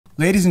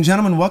Ladies and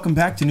gentlemen, welcome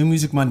back to New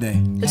Music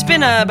Monday. It's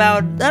been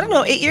about, I don't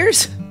know, 8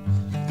 years?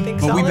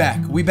 But we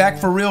back. We back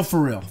for real, for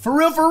real. For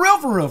real, for real,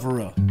 for real, for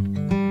real.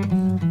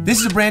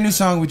 This is a brand new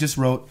song we just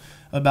wrote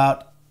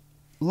about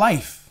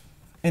life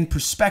and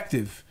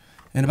perspective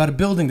and about a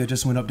building that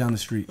just went up down the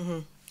street. Mm-hmm.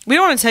 We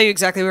don't want to tell you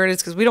exactly where it is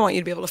because we don't want you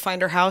to be able to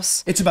find our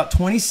house. It's about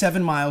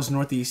 27 miles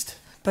northeast.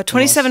 About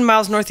 27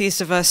 miles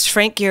northeast of us,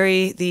 Frank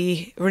Gehry,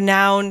 the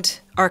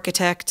renowned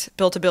architect,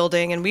 built a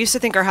building. And we used to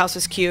think our house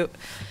was cute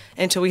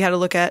until we had to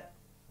look at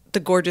the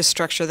gorgeous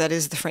structure that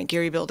is the Frank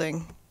Gehry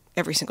building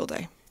every single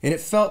day. And it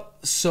felt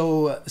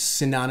so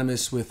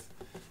synonymous with,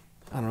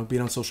 I don't know,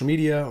 being on social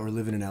media or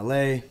living in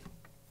LA,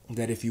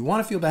 that if you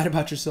want to feel bad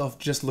about yourself,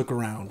 just look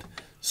around.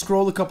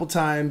 Scroll a couple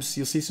times,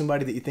 you'll see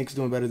somebody that you think is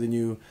doing better than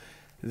you.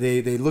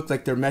 They look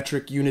like their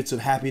metric units of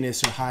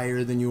happiness are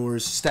higher than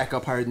yours, stack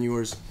up higher than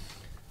yours.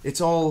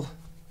 It's all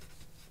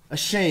a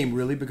shame,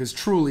 really, because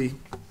truly,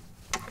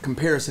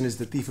 comparison is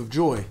the thief of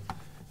joy.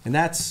 And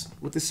that's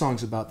what this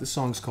song's about. This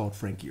song's called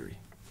Frank Gehry.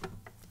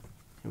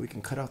 And we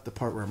can cut out the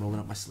part where I'm rolling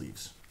up my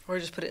sleeves. Or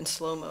just put it in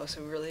slow-mo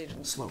so it really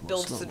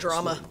builds the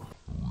drama.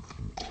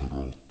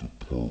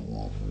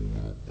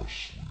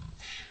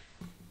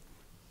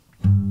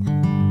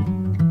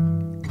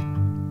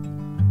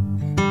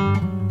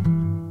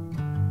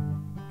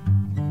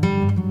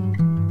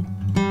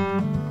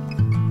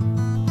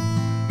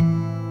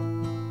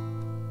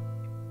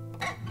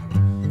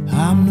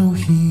 I'm no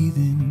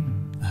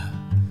heathen, I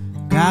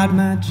got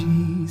my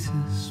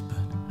Jesus, but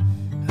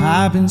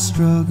I've been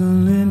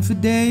struggling for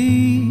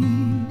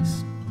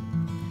days.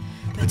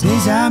 The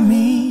days I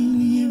mean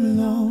a year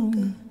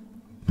longer,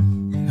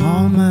 and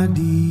all my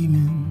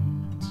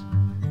demons,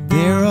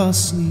 they're all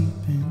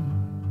sleeping,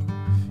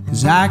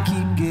 'cause I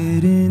keep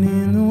getting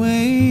in the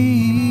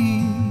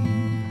way.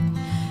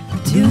 I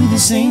do the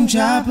same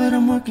job, but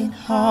I'm working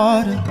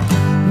harder.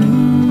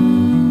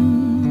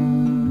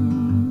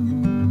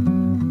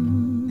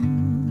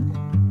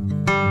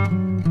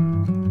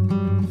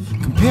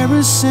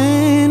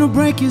 Comparison will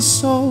break your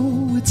soul,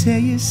 will tear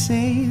your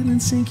sail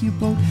and sink your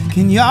boat.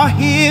 Can y'all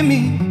hear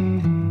me?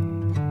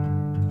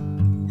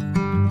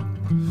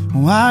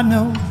 Oh, I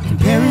know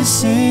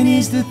comparison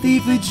is the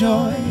thief of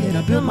joy, and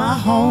I built my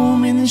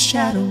home in the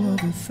shadow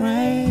of a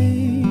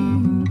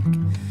Frank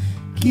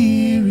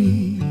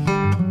Gehry.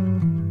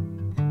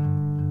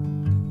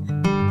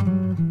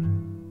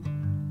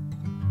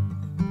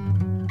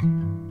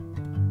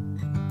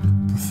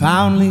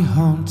 Profoundly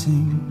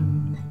haunting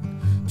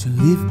to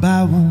live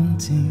by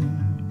wanting,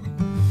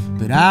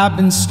 but I've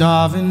been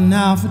starving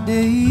now for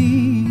days.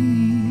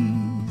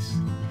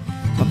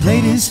 My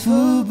plate is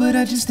full, but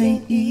I just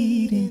ain't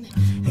eating.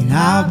 And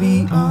I'll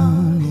be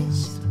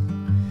honest,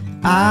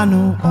 I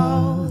know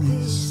all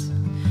this.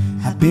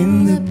 I've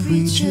been the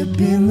preacher,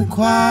 been the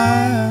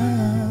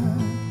choir.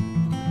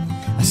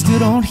 I still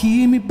don't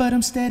hear me, but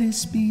I'm steady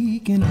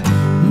speaking.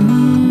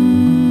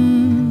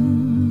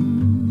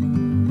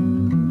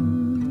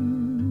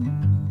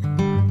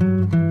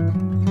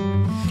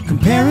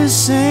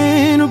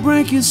 Comparison will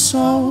break your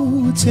soul,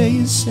 will tear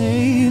your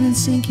sail and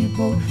sink your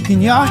boat.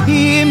 Can y'all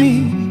hear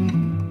me?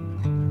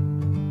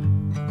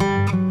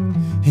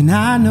 And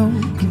I know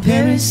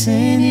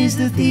comparison is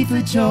the thief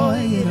of joy,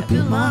 and I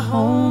built my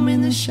home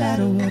in the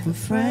shadow of a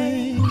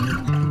Frank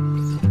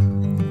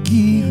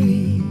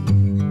Gehry.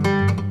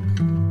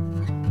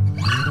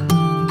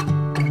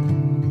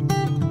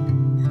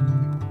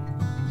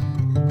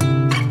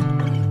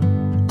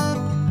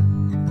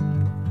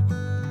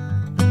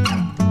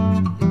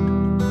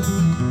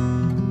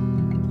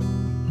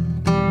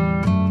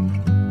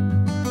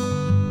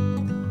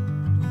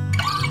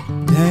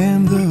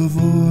 Damn the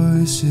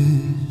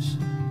voices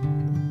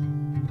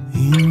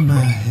in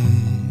my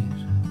head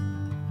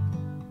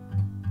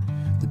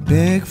that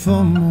beg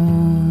for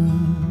more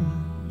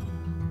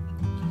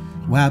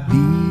while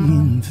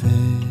being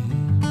fed.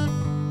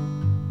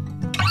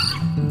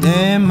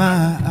 Damn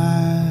my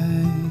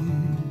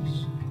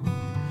eyes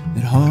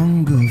that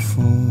hunger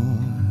for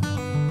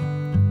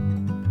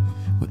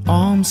what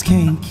arms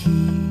can't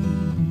keep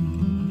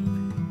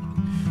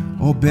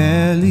or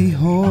barely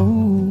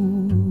hold.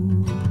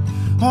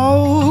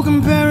 Oh,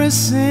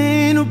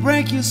 comparison will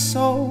break your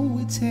soul,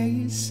 will tear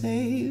your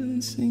sail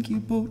and sink your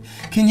boat.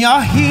 Can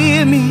y'all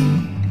hear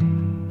me?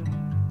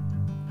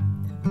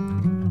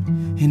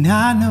 And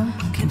I know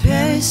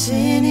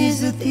comparison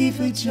is the thief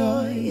of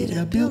joy, yet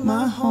I built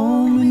my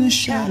home in the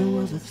shadow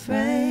of a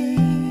Frank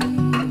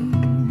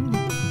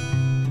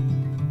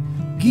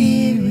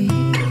Gehry.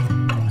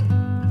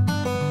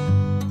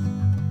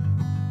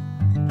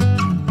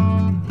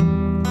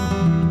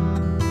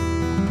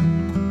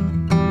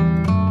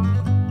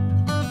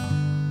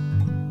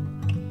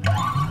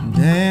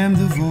 Damn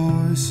the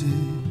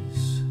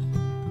voices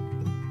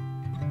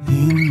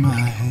in my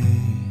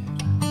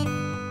head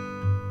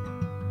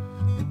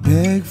that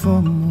beg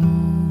for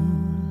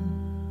more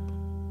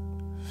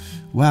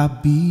while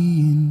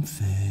being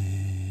fed.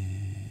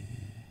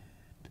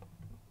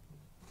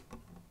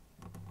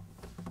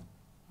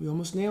 We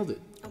almost nailed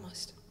it.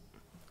 Almost.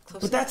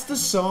 Close But that's the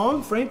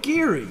song, Frank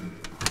Gehry.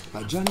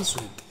 by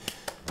Johnnyswim.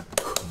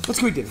 Let's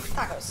go eat dinner.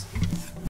 Tacos.